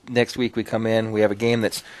 Next week we come in. We have a game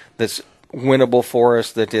that's winnable for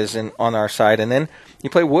us, that is on our side. And then you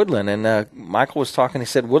play Woodland, and Michael was talking. He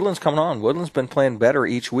said Woodland's coming on. Woodland's been playing better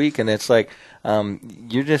each week, and it's like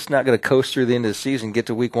you're just not going to coast through the end of the season, get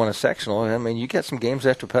to week 1 of sectional. I mean, you got some games that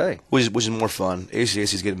have to play, which is more fun.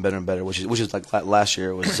 ACAC is getting better and better, which is like last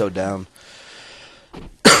year it was so down.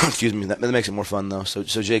 Excuse me. That makes it more fun though. So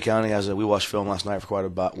Jay County we watched film last night for quite a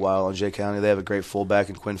while on Jay County. They have a great fullback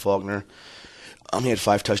in Quinn Faulkner. He had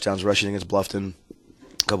 5 touchdowns rushing against Bluffton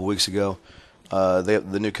a couple weeks ago.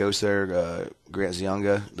 The new coach there, Grant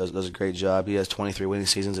Zionga, does a great job. He has 23 winning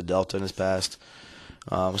seasons at Delta in his past.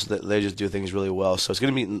 So they just do things really well. So it's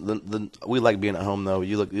going to be we like being at home though.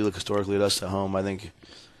 You look historically at us at home. I think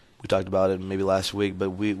we talked about it maybe last week, but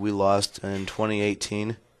we lost in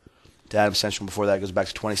 2018 to Adams Central. Before that, it goes back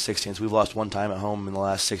to 2016. So we've lost one time at home in the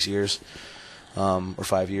last 6 years, or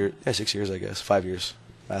 5 years. Yeah, 6 years I guess. 5 years.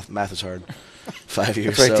 Math is hard. 5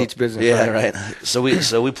 years. That's right, teach business. Yeah, right. So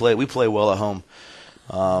we play well at home.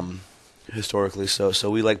 Historically, so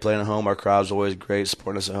we like playing at home. Our crowd's always great,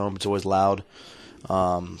 supporting us at home. It's always loud.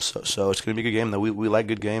 So it's going to be a good game, though. We like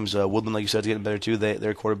good games. Woodland, like you said, is getting better, too.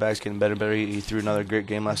 Their quarterback's getting better and better. He threw another great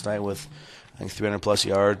game last night with, I think, 300-plus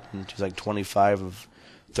yards. He's like 25 of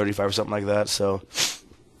 35 or something like that. So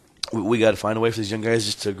we got to find a way for these young guys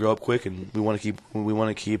just to grow up quick, and we want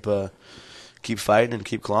to keep fighting and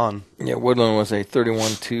keep clawing. Yeah, Woodland was a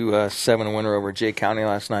 31-7 winner over Jay County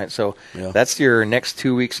last night. So Yeah. that's your next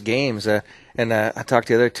 2 weeks' games. And I talked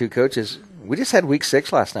to the other two coaches. We just had week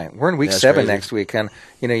 6 last night. We're in week 7 crazy. next week. And,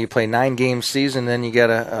 you play 9-game season, then you got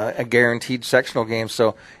a guaranteed sectional game.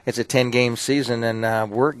 So it's a 10-game season,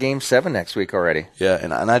 and we're at game 7 next week already. Yeah,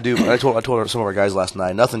 and I told some of our guys last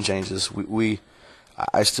night, nothing changes.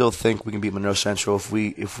 I still think we can beat Monroe Central if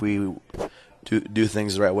we do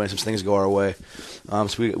things the right way and some things go our way. So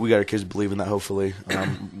we got our kids believing that, hopefully.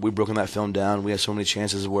 We've broken that film down. We had so many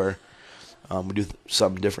chances where we do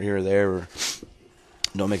something different here or there, or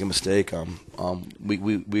don't make a mistake.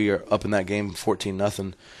 We are up in that game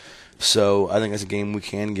 14-0. So I think that's a game we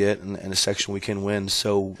can get and a section we can win.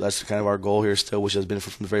 So that's kind of our goal here still, which has been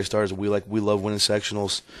from the very start. Is we love winning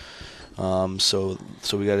sectionals. So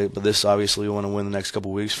we got to. But this obviously we want to win the next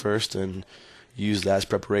couple of weeks first and use that as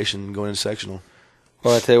preparation going into sectional.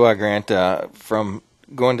 Well, I tell you what, Grant, from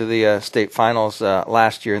going to the state finals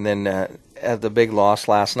last year and then at the big loss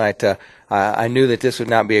last night, I knew that this would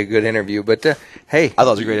not be a good interview. But hey, I thought it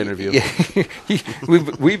was a great interview.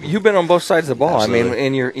 You've been on both sides of the ball. Absolutely. I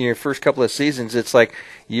mean, in your first couple of seasons, it's like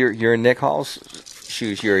you're in Nick Hall's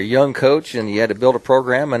shoes. You're a young coach, and you had to build a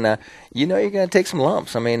program, and you're going to take some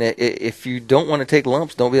lumps. I mean, if you don't want to take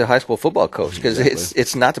lumps, don't be a high school football coach because Exactly.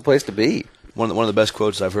 it's not the place to be. One of the best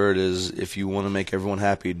quotes I've heard is, "If you want to make everyone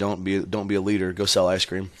happy, don't be a leader. Go sell ice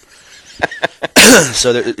cream."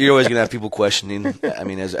 So you're always going to have people questioning. I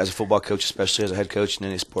mean, as a football coach, especially as a head coach in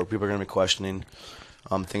any sport, people are going to be questioning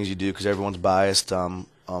things you do because everyone's biased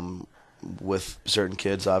with certain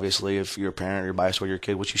kids. Obviously, if you're a parent, you're biased with your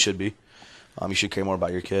kid, which you should be. You should care more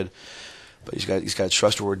about your kid, but you got to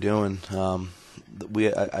trust what we're doing.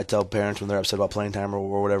 I tell parents when they're upset about playing time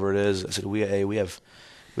or whatever it is, I said we have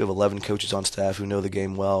 11 coaches on staff who know the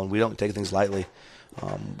game well, and we don't take things lightly.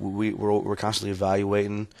 We're constantly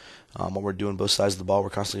evaluating what we're doing both sides of the ball. We're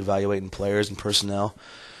constantly evaluating players and personnel.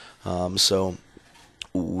 So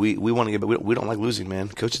we want to get, but we don't like losing, man.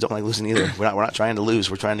 Coaches don't like losing either. We're not trying to lose.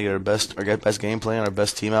 We're trying to get our best game plan, our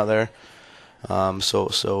best team out there.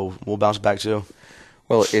 So we'll bounce back too.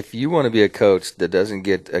 Well, if you want to be a coach that doesn't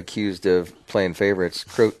get accused of playing favorites,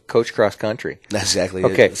 coach cross country. That's exactly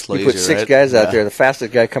Okay, it. It's a you little put easier, 6 right? guys out Yeah. there. The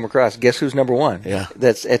fastest guy come across. Guess who's number 1? Yeah.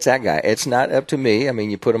 It's that guy. It's not up to me. I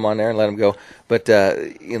mean, you put them on there and let them go. But they're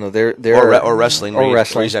Or wrestling. Or where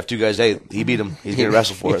wrestling. you just have 2 guys. Hey, he beat him. He's going to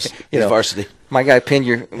wrestle for us. You He's know, varsity. My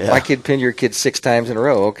kid pinned your kid 6 times in a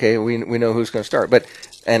row. Okay, we know who's going to start. But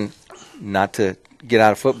and not to get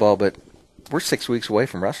out of football, but we're 6 weeks away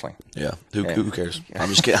from wrestling. Yeah. Who cares? I'm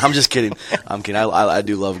just kidding. I'm kidding. I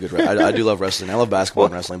do love good. I do love wrestling. I love basketball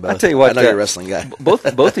and wrestling. But I'll tell you what, I know you're a wrestling guy.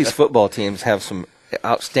 both these football teams have some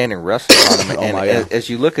outstanding wrestlers on them. Oh, And my, yeah. as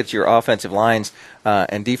you look at your offensive lines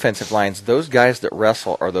and defensive lines, those guys that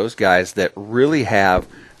wrestle are those guys that really have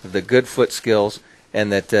the good foot skills,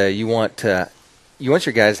 and that you want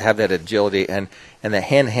your guys to have that agility and the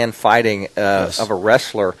hand-to-hand fighting Yes. of a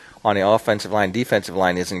wrestler on the offensive line. Defensive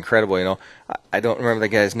line is incredible. I don't remember the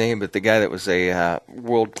guy's name, but the guy that was a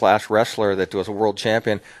world-class wrestler that was a world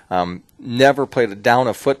champion, never played a down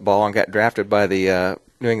of football and got drafted by the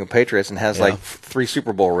New England Patriots and has Yeah. 3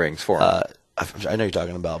 Super Bowl rings for him. I know you're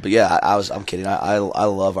talking about, but yeah, I'm kidding. I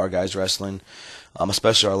love our guys wrestling,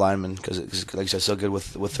 especially our linemen because like you said, so good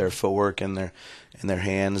with their footwork and their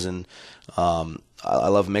hands, and I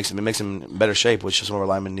love it. It makes them in better shape, which some of our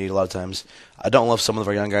linemen need a lot of times. I don't love some of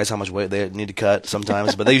our young guys how much weight they need to cut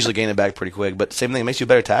sometimes, but they usually gain it back pretty quick. But same thing, it makes you a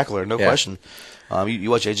better tackler, no Yeah. question.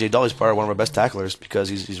 You watch AJ Dahl, he's probably one of our best tacklers because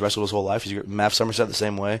he's wrestled his whole life. Matt Somerset the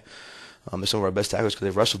same way. They're some of our best tacklers because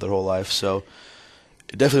they've wrestled their whole life. So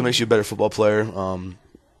it definitely makes you a better football player.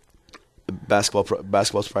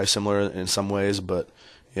 Basketball's probably similar in some ways, but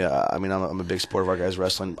Yeah, I mean, I'm a big supporter of our guys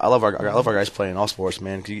wrestling. I love our guys playing all sports,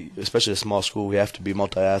 man. 'Cause especially a small school, we have to be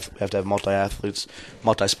multi-sport athletes.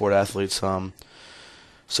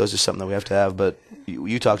 So it's just something that we have to have. But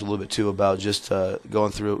you talked a little bit too about just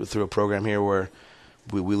going through a program here where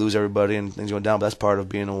we lose everybody and things going down. But that's part of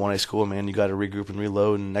being a 1A school, man. You got to regroup and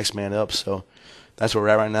reload and next man up. So that's where we're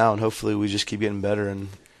at right now, and hopefully we just keep getting better. And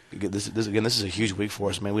this is a huge week for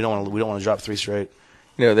us, man. We don't want to drop 3 straight.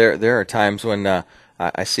 You know, there are times when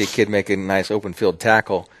I see a kid make a nice open field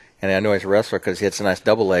tackle, and I know he's a wrestler because he hits a nice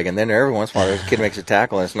double leg. And then every once in a while, a kid makes a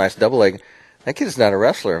tackle and it's a nice double leg. That kid is not a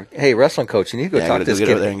wrestler. Hey, wrestling coach, you need to go talk to this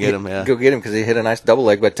kid. There and get him, yeah. Go get him because he hit a nice double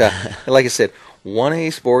leg. But like I said,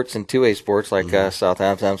 1A sports and 2A sports like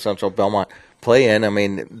Southampton, Central, Belmont play in. I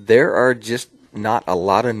mean, there are just not a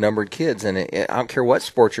lot of numbered kids. And I don't care what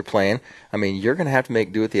sport you're playing. I mean, you're going to have to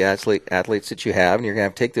make do with the athletes that you have, and you're going to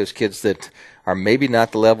have to take those kids that are maybe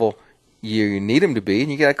not the level you need them to be,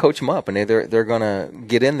 and you got to coach them up. And they're going to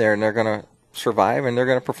get in there, and they're going to survive, and they're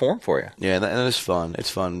going to perform for you. Yeah, and it's fun.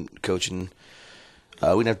 It's fun coaching.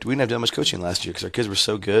 We didn't have to do much coaching last year because our kids were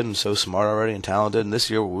so good and so smart already and talented. And this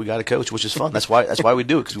year we got to coach, which is fun. That's why we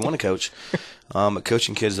do it, because we want to coach. But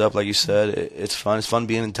coaching kids up, like you said, it's fun. It's fun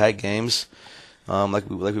being in tight games, like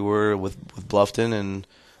we were with Bluffton and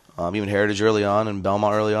even Heritage early on and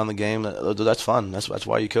Belmont early on in the game. That's fun. That's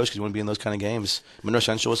why you coach, because you want to be in those kind of games. Monroe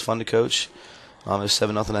Central was fun to coach. It was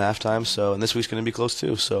 7-0 at halftime. So, and this week's going to be close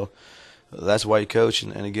too. So that's why you coach.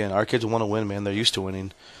 And again, our kids want to win, man. They're used to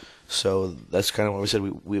winning. So that's kind of what we said.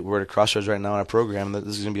 We're at a crossroads right now in our program. This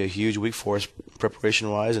is going to be a huge week for us,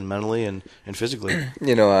 preparation-wise and mentally and physically.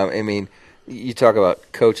 You know, I mean, you talk about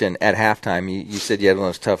coaching at halftime. You said you had one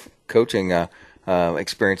of those tough coaching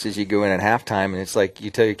experiences. You go in at halftime, and it's like you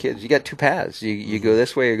tell your kids, you got 2 paths. You go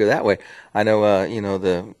this way or you go that way. I know, you know,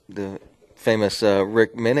 the famous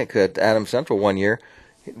Rick Minnick at Adams Central one year,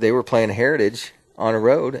 they were playing Heritage on a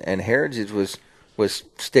road, and Heritage was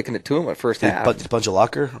sticking it to him at first half. Did he punch a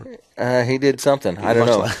locker? He did something. I don't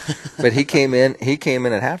know. But he came in at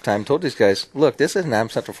halftime, told these guys, look, this isn't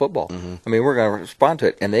Adams Central football. Mm-hmm. I mean, we're going to respond to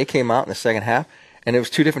it. And they came out in the second half, and it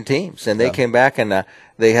was 2 different teams. And they came back, and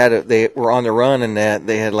they were on the run, and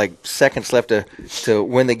they had like seconds left to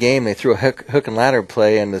win the game. They threw a hook and ladder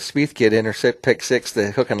play, and the Spieth kid pick 6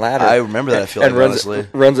 the hook and ladder. I remember that, I feel like, honestly.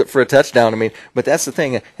 Runs it for a touchdown. I mean, but that's the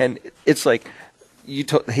thing. And it's like,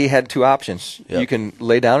 he had 2 options. Yep. You can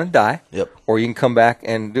lay down and die, or you can come back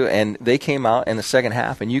and do it. And they came out in the second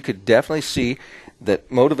half, and you could definitely see that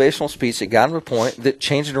motivational speech that got to a point that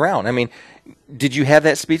changed it around. I mean, did you have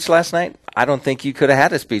that speech last night? I don't think you could have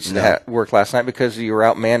had a speech that worked last night because you were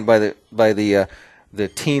outmanned by the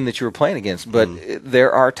team that you were playing against. But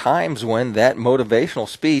there are times when that motivational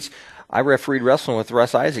speech. I refereed wrestling with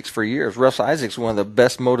Russ Isaacs for years. Russ Isaacs is one of the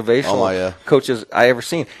best motivational coaches I ever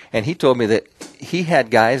seen. And he told me that he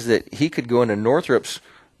had guys that he could go into Northrop's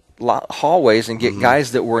hallways and get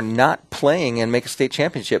guys that were not playing and make a state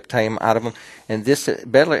championship team out of them. And this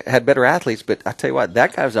had better athletes. But I tell you what,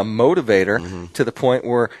 that guy was a motivator to the point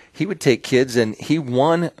where he would take kids, and he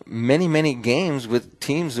won many, many games with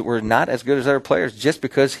teams that were not as good as other players just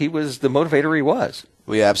because he was the motivator he was.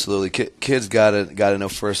 Well, yeah, absolutely. Kids gotta know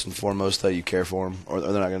first and foremost that you care for them, or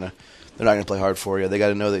they're not gonna play hard for you. They got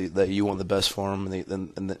to know that you want the best for them,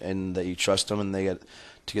 and that you trust them, and they got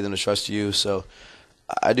to get them to trust you. So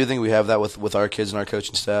I do think we have that with our kids and our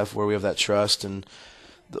coaching staff, where we have that trust. And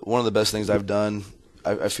one of the best things I've done,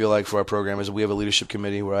 I feel like, for our program is we have a leadership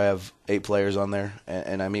committee where I have 8 players on there,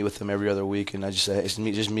 and I meet with them every other week, and I just say, hey, it's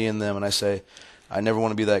just me and them, and I say, I never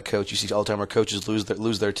want to be that coach. You see all the time our coaches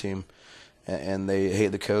lose their team. And they hate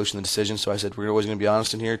the coach and the decision. So I said, we're always going to be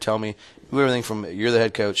honest in here. Tell me, do everything from, you're the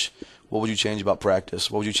head coach, what would you change about practice?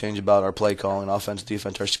 What would you change about our play calling, offense,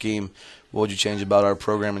 defense, our scheme? What would you change about our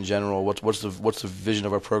program in general? What's the vision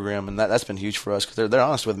of our program? And that's been huge for us, because they're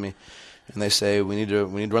honest with me, and they say we need to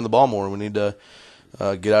run the ball more. We need to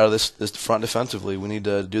get out of this front defensively. We need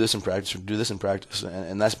to do this in practice, or do this in practice,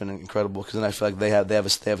 and that's been incredible, because then I feel like they have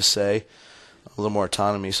a say, a little more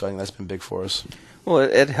autonomy. So I think that's been big for us. Well,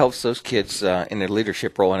 it helps those kids in their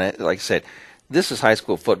leadership role. And like I said, this is high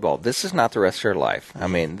school football. This is not the rest of their life. I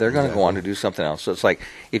mean, they're going to go on to do something else. So it's like,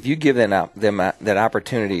 if you give them that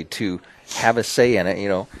opportunity to have a say in it, you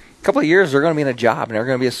know, a couple of years they're going to be in a job, and they're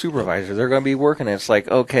going to be a supervisor. They're going to be working. And it's like,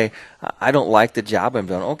 okay, I don't like the job I'm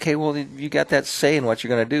doing. Okay, well, you got that say in what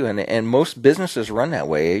you're going to do. And most businesses run that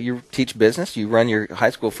way. You teach business. You run your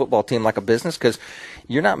high school football team like a business, because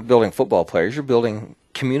you're not building football players. You're building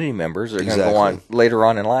community members that are going to go on later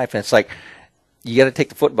on in life. And it's like, you got to take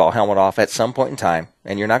the football helmet off at some point in time,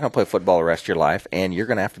 and you're not going to play football the rest of your life, and you're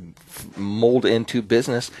going to have to mold into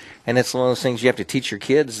business. And it's one of those things you have to teach your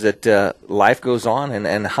kids that life goes on,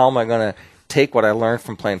 and how am I going to take what I learned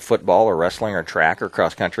from playing football or wrestling or track or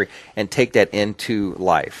cross country and take that into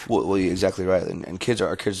life. Well, you're exactly right. And kids are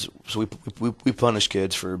our kids. So we punish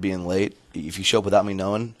kids for being late. If you show up without me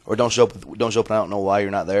knowing, or don't show up and I don't know why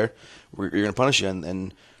you're not there, you're going to punish you.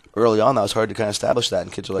 And early on, that was hard to kind of establish that.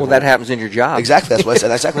 And kids are like, well, that happens in your job. Exactly. That's what I said.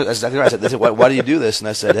 That's exactly right. I said, they said, why do you do this? And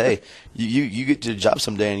I said, hey, you get to a job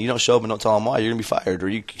someday and you don't show up and don't tell them why, you're going to be fired. Or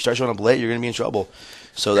you start showing up late, you're going to be in trouble.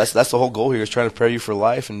 So that's the whole goal here, is trying to prepare you for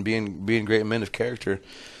life and being great men of character.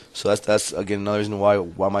 So that's again another reason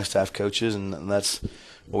why my staff coaches, and that's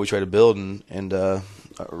what we try to build. And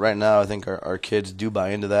right now, I think our kids do buy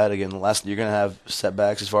into that. Again, you're going to have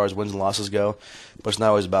setbacks as far as wins and losses go, but it's not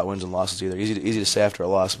always about wins and losses either. Easy to say after a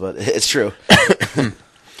loss, but it's true.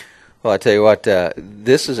 Well, I tell you what,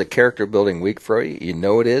 this is a character-building week for you. You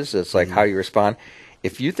know it is. It's like how you respond.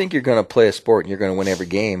 If you think you're going to play a sport and you're going to win every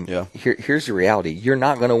game, here's the reality. You're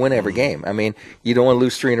not going to win every game. I mean, you don't want to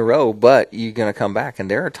lose 3 in a row, but you're going to come back. And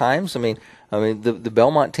there are times, I mean, the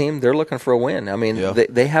Belmont team, they're looking for a win. I mean,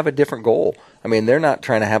 they have a different goal. I mean, they're not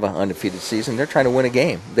trying to have an undefeated season. They're trying to win a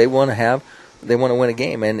game. They want to win a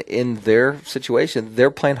game. And in their situation, they're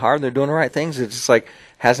playing hard. They're doing the right things. It's just like,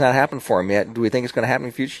 has not happened for them yet. Do we think it's going to happen in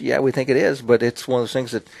the future? Yeah, we think it is. But it's one of those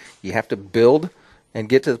things that you have to build and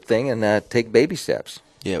get to the thing and take baby steps.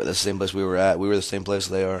 Yeah, but that's the same place we were at. We were the same place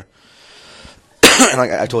they are. And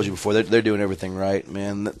like I told you before, they're doing everything right,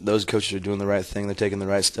 man. Those coaches are doing the right thing. They're taking the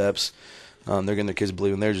right steps. They're getting their kids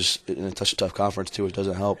believing. They're just in a tough conference too, which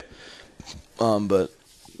doesn't help. But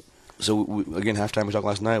so again, halftime we talked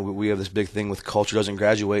last night. We have this big thing with culture doesn't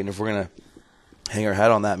graduate, and if we're gonna hang our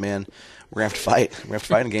hat on that, man, we're gonna have to fight. We're gonna have to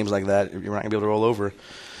fight in games like that. You're not gonna be able to roll over.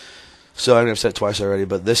 So I've said it twice already,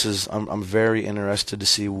 but I'm very interested to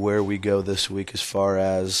see where we go this week as far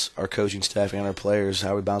as our coaching staff and our players,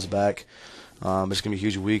 how we bounce back. It's going to be a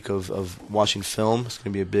huge week of watching film. It's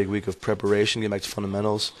going to be a big week of preparation, getting back to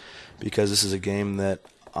fundamentals, because this is a game that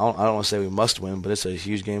I don't want to say we must win, but it's a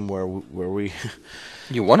huge game where we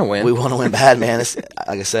you want to win. We want to win bad, man. It's,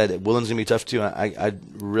 like I said, Woodland's going to be tough too. I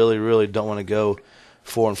really, really don't want to go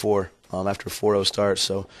 4-4 after a 4-0 start.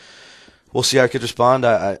 So we'll see how our kids respond.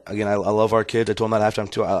 I love our kids. I told them that halftime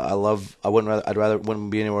too. I'd rather wouldn't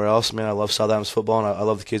be anywhere else, man. I love South Adams football, and I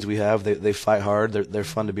love the kids we have. They fight hard. They're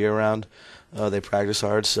fun to be around. They practice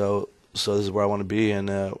hard. So this is where I want to be, and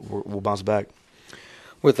we'll bounce back.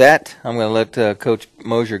 With that, I'm going to let Coach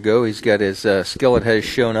Mosier go. He's got his skillet has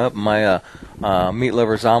shown up. My meat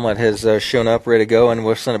lover's omelet has shown up, ready to go, and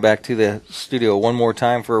we'll send it back to the studio one more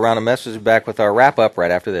time for a round of messages. Back with our wrap up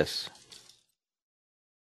right after this.